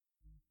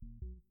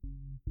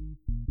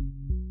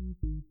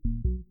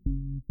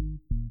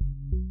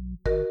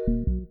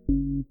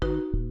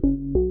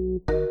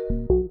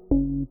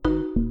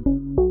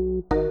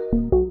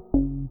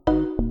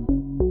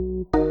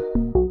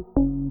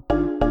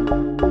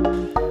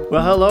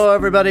Well, hello,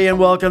 everybody, and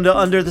welcome to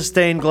Under the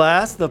Stained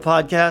Glass, the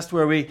podcast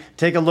where we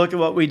take a look at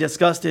what we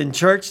discussed in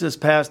church this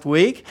past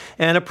week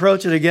and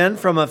approach it again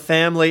from a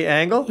family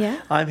angle.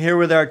 Yeah. I'm here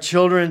with our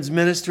children's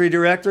ministry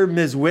director,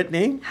 Ms.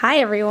 Whitney. Hi,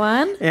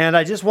 everyone. And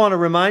I just want to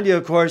remind you,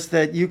 of course,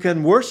 that you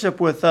can worship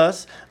with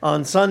us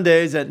on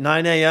Sundays at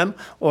 9 a.m.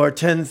 or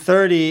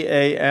 10:30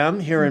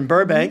 a.m. here in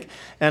Burbank.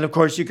 And, of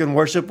course, you can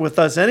worship with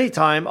us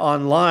anytime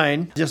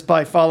online just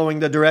by following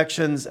the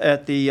directions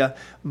at the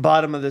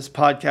bottom of this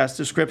podcast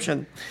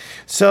description.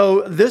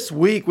 So this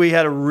week we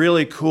had a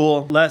really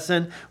cool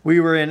lesson. We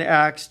were in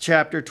Acts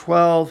chapter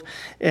 12,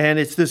 and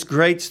it's this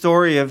great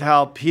story of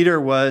how Peter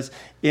was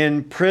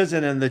in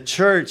prison and the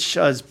church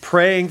was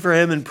praying for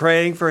him and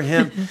praying for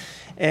him.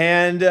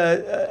 And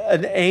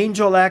an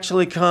angel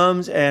actually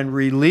comes and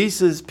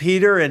releases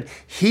Peter, and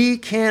he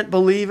can't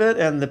believe it,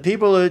 and the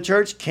people of the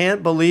church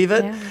can't believe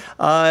it.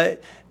 Yeah.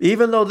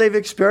 Even though they've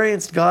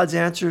experienced God's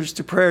answers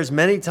to prayers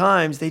many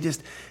times, they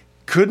just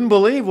couldn't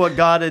believe what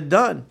God had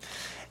done.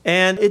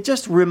 And it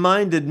just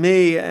reminded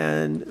me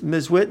and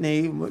Ms.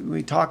 Whitney,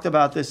 we talked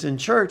about this in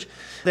church,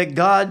 that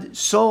God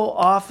so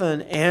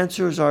often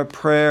answers our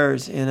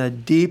prayers in a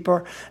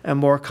deeper and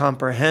more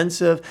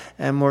comprehensive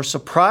and more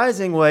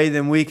surprising way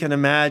than we can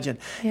imagine.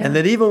 Yeah. And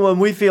that even when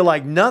we feel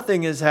like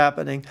nothing is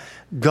happening,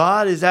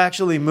 God is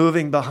actually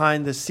moving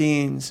behind the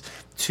scenes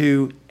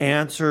to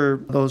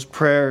answer those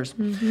prayers.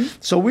 Mm-hmm.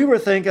 So we were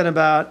thinking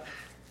about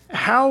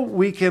how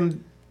we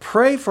can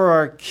pray for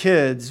our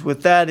kids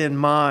with that in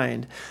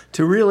mind,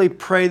 to really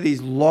pray these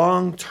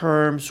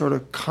long-term, sort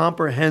of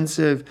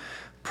comprehensive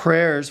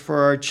prayers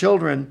for our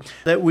children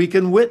that we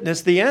can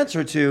witness the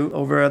answer to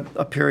over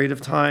a period of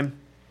time.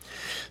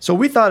 So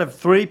we thought of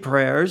 3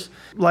 prayers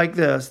like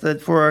this, that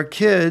for our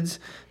kids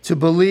to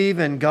believe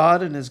in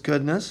God and His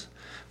goodness,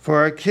 for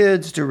our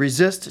kids to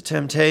resist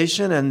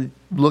temptation and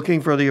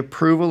looking for the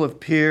approval of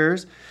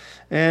peers,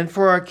 and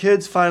for our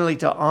kids finally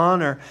to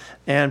honor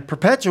and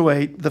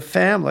perpetuate the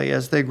family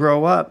as they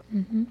grow up.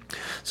 Mm-hmm.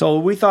 So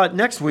we thought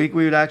next week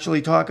we would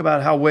actually talk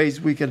about how ways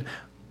we can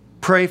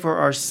pray for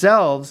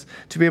ourselves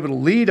to be able to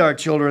lead our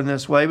children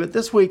this way. But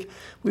this week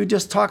we would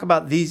just talk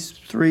about these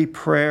 3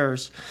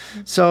 prayers.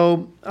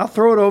 So I'll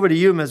throw it over to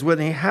you, Ms.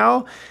 Whitney.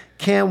 How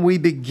can we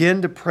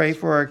begin to pray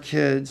for our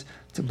kids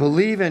to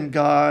believe in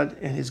God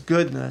and His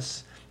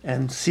goodness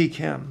and seek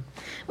Him?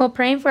 Well,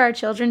 praying for our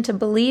children to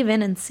believe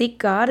in and seek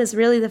God is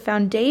really the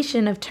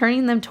foundation of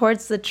turning them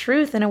towards the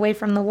truth and away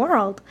from the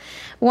world.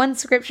 One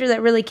scripture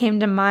that really came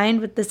to mind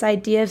with this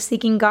idea of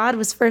seeking God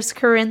was 1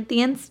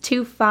 Corinthians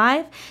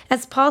 2:5,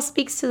 as Paul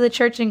speaks to the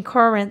church in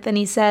Corinth, and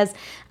he says,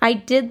 "I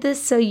did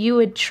this so you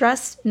would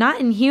trust not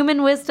in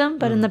human wisdom,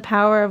 but in the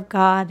power of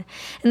God."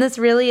 And this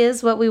really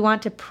is what we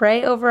want to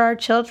pray over our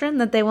children,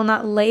 that they will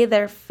not lay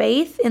their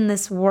faith in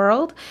this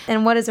world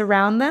and what is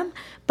around them,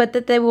 but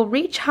that they will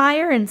reach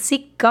higher and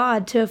seek God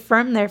to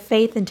affirm their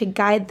faith and to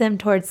guide them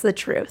towards the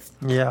truth.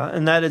 Yeah,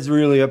 and that is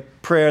really a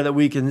prayer that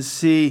we can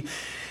see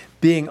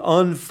being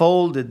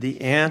unfolded, the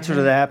answer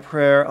to that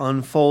prayer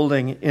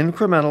unfolding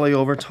incrementally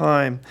over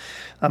time.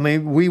 I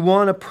mean, we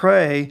want to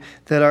pray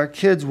that our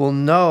kids will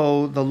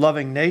know the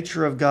loving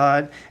nature of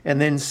God and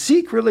then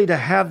seek really to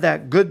have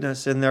that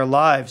goodness in their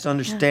lives,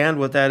 understand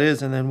what that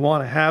is, and then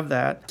want to have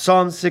that.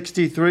 Psalm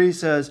 63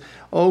 says,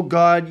 "O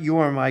God, you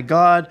are my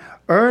God.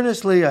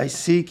 Earnestly I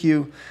seek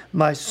you.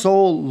 My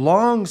soul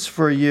longs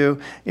for you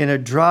in a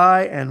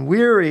dry and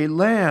weary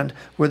land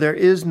where there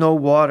is no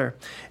water."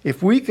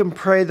 If we can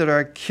pray that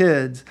our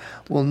kids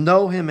will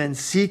know Him and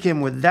seek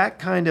Him with that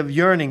kind of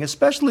yearning,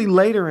 especially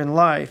later in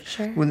life,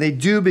 Sure. when they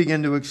do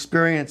begin to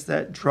experience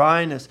that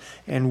dryness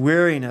and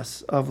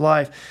weariness of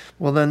life,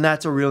 well, then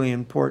that's a really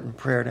important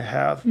prayer to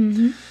have.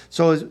 Mm-hmm.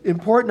 So as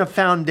important a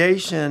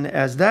foundation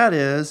as that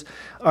is,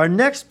 our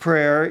next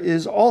prayer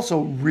is also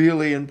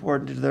really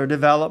important to their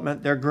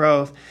development, their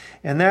growth,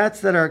 and that's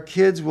that our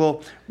kids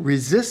will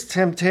resist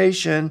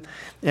temptation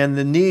and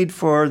the need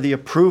for the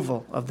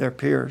approval of their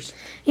peers.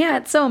 Yeah,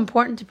 it's so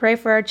important to pray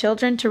for our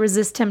children to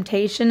resist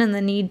temptation and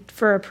the need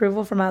for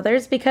approval from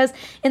others, because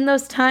in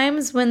those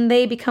times when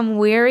they become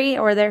weary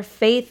or their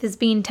faith is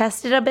being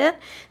tested a bit,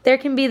 there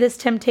can be this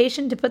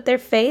temptation to put their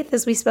faith,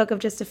 as we spoke of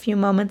just a few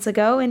moments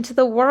ago, into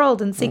the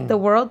world and seek the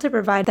world to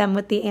provide them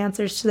with the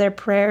answers to their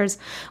prayers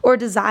or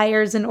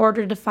desires in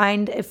order to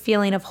find a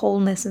feeling of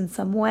wholeness in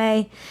some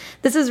way.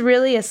 This is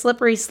really a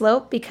slippery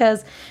slope,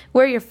 because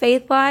where your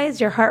faith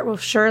lies, your heart will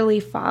surely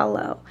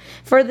follow.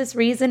 For this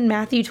reason,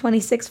 Matthew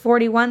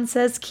 26:41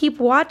 says, "Keep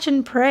watch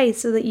and pray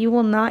so that you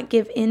will not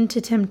give in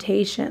to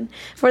temptation.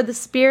 For the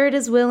spirit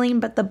is willing,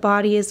 but the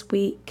body is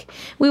weak."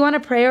 We want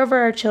to pray over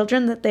our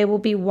children that they will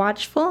be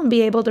watchful and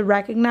be able to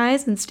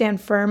recognize and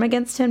stand firm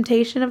against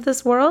temptation of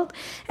this world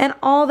and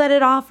all that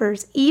it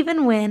offers,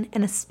 even when,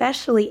 and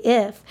especially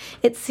if,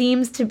 it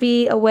seems to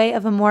be a way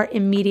of a more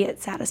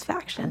immediate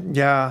satisfaction.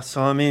 Yeah,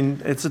 so I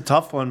mean, it's a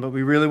tough one, but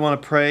we really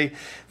want to pray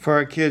for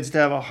our kids to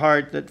have a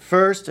heart that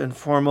first and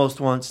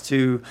foremost wants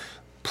to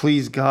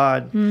please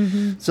God.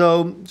 Mm-hmm.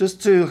 So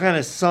just to kind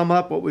of sum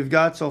up what we've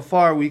got so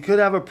far, we could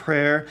have a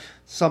prayer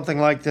something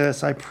like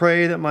this: I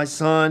pray that my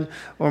son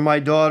or my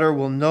daughter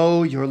will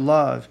know your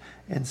love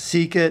and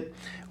seek it,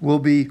 will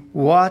be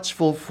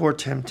watchful for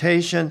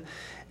temptation,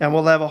 and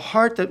will have a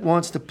heart that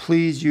wants to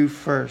please you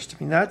first.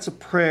 I mean, that's a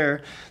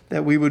prayer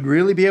that we would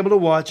really be able to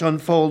watch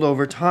unfold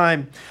over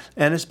time,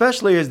 and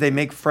especially as they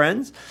make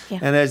friends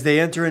and as they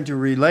enter into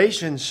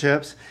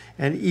relationships,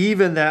 and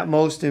even that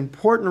most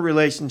important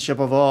relationship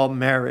of all,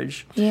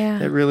 marriage,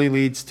 that really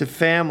leads to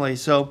family.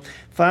 So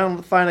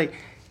finally,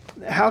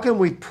 how can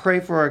we pray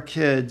for our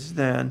kids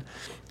then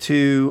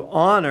to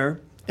honor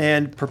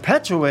and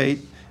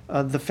perpetuate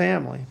the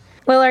family?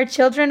 Well, our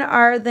children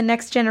are the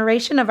next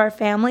generation of our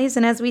families,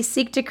 and as we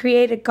seek to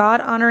create a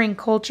God-honoring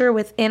culture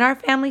within our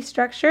family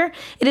structure,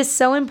 it is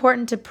so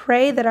important to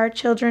pray that our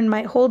children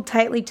might hold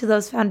tightly to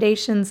those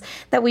foundations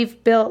that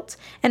we've built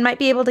and might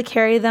be able to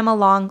carry them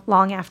along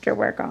long after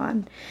we're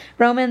gone.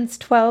 Romans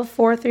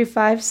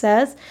 12:4-5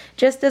 says,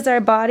 "Just as our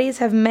bodies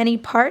have many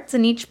parts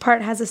and each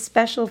part has a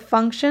special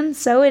function,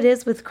 so it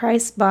is with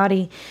Christ's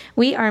body.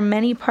 We are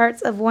many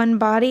parts of one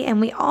body, and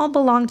we all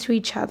belong to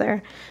each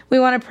other." We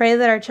want to pray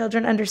that our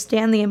children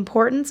understand the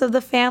importance of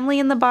the family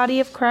in the body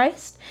of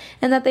Christ,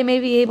 and that they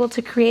may be able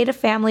to create a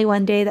family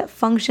one day that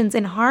functions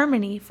in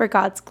harmony for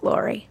God's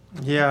glory.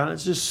 Yeah,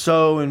 it's just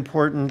so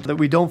important that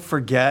we don't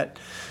forget,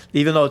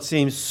 even though it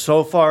seems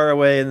so far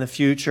away in the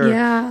future,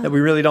 that we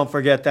really don't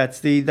forget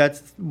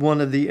that's one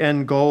of the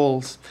end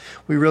goals.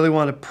 We really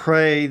want to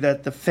pray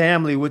that the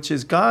family, which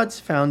is God's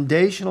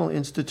foundational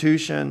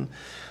institution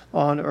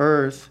on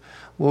earth,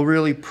 will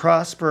really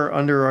prosper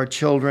under our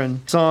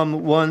children.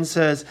 Psalm 1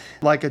 says,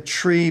 like a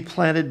tree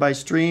planted by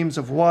streams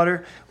of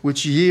water,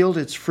 which yield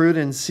its fruit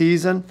in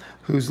season,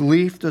 whose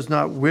leaf does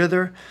not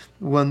wither,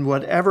 when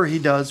whatever he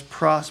does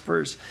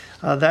prospers.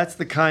 That's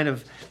the kind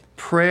of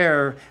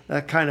prayer,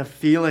 that kind of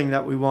feeling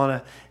that we want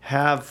to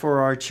have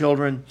for our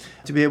children,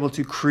 to be able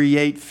to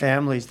create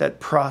families that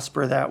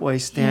prosper that way,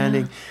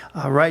 standing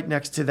right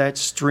next to that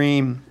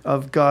stream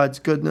of God's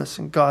goodness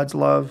and God's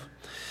love.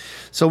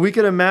 So we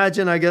could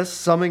imagine, I guess,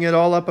 summing it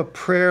all up, a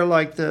prayer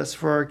like this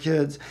for our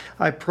kids.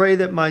 I pray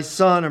that my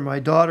son or my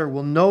daughter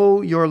will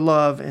know your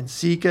love and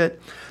seek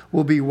it,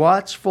 will be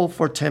watchful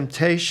for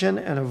temptation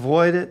and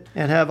avoid it,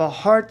 and have a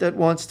heart that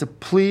wants to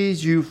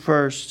please you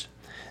first,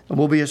 and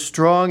will be a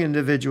strong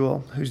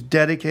individual who's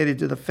dedicated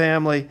to the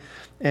family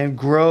and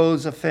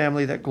grows a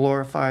family that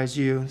glorifies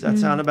you. Does that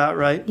sound about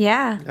right?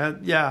 Yeah.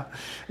 Yeah.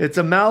 It's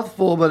a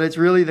mouthful, but it's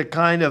really the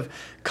kind of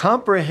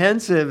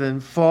comprehensive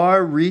and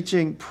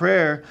far-reaching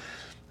prayer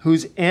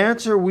whose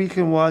answer we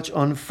can watch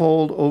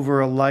unfold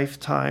over a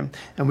lifetime.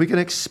 And we can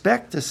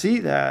expect to see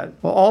that.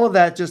 Well, all of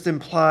that just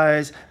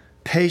implies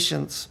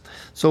patience.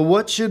 So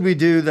what should we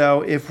do,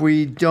 though, if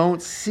we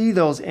don't see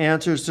those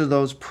answers to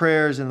those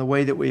prayers in the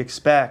way that we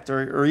expect,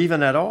 or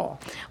even at all?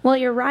 Well,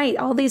 you're right.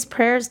 All these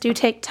prayers do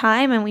take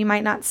time, and we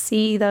might not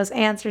see those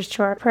answers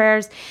to our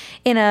prayers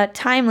in a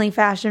timely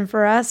fashion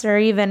for us, or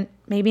even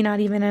maybe not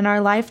even in our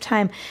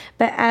lifetime.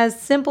 But as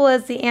simple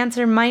as the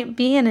answer might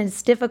be, and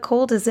as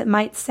difficult as it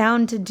might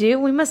sound to do,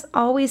 we must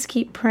always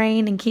keep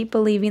praying and keep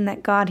believing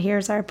that God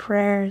hears our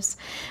prayers.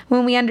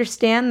 When we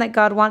understand that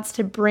God wants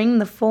to bring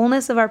the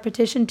fullness of our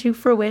petition to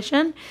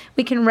fruition,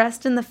 we can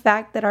rest in the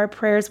fact that our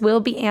prayers will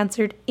be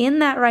answered in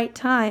that right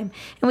time,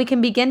 and we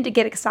can begin to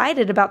get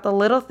excited about the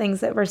little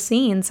things that we're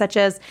seeing, such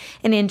as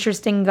an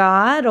interest in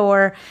God,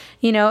 or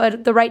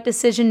the right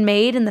decision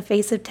made in the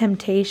face of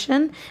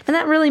temptation. And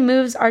that really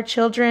moves our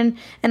children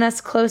and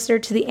us closer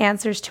to the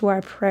answers to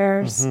our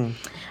prayers.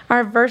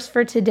 Our verse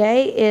for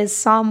today is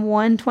Psalm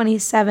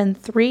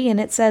 127:3, and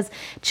it says,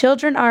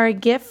 "Children are a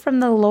gift from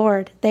the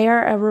Lord. They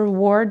are a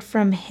reward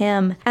from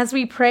Him." As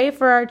we pray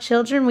for our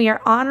children, we are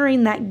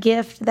honoring that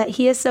gift that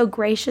He has so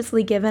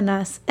graciously given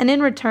us. And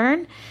in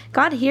return,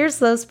 God hears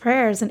those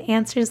prayers and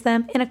answers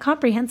them in a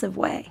comprehensive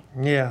way.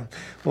 Yeah.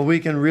 Well, we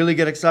can really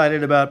get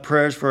excited about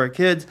prayers for our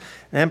kids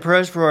and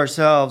prayers for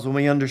ourselves when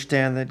we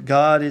understand that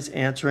God is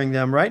answering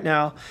them right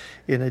now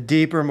in a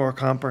deeper, more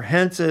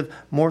comprehensive,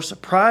 more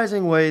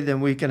surprising way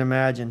than we can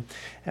imagine.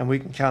 And we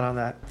can count on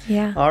that.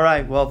 Yeah. All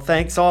right. Well,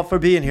 thanks all for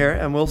being here,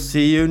 and we'll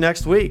see you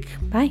next week.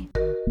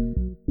 Bye.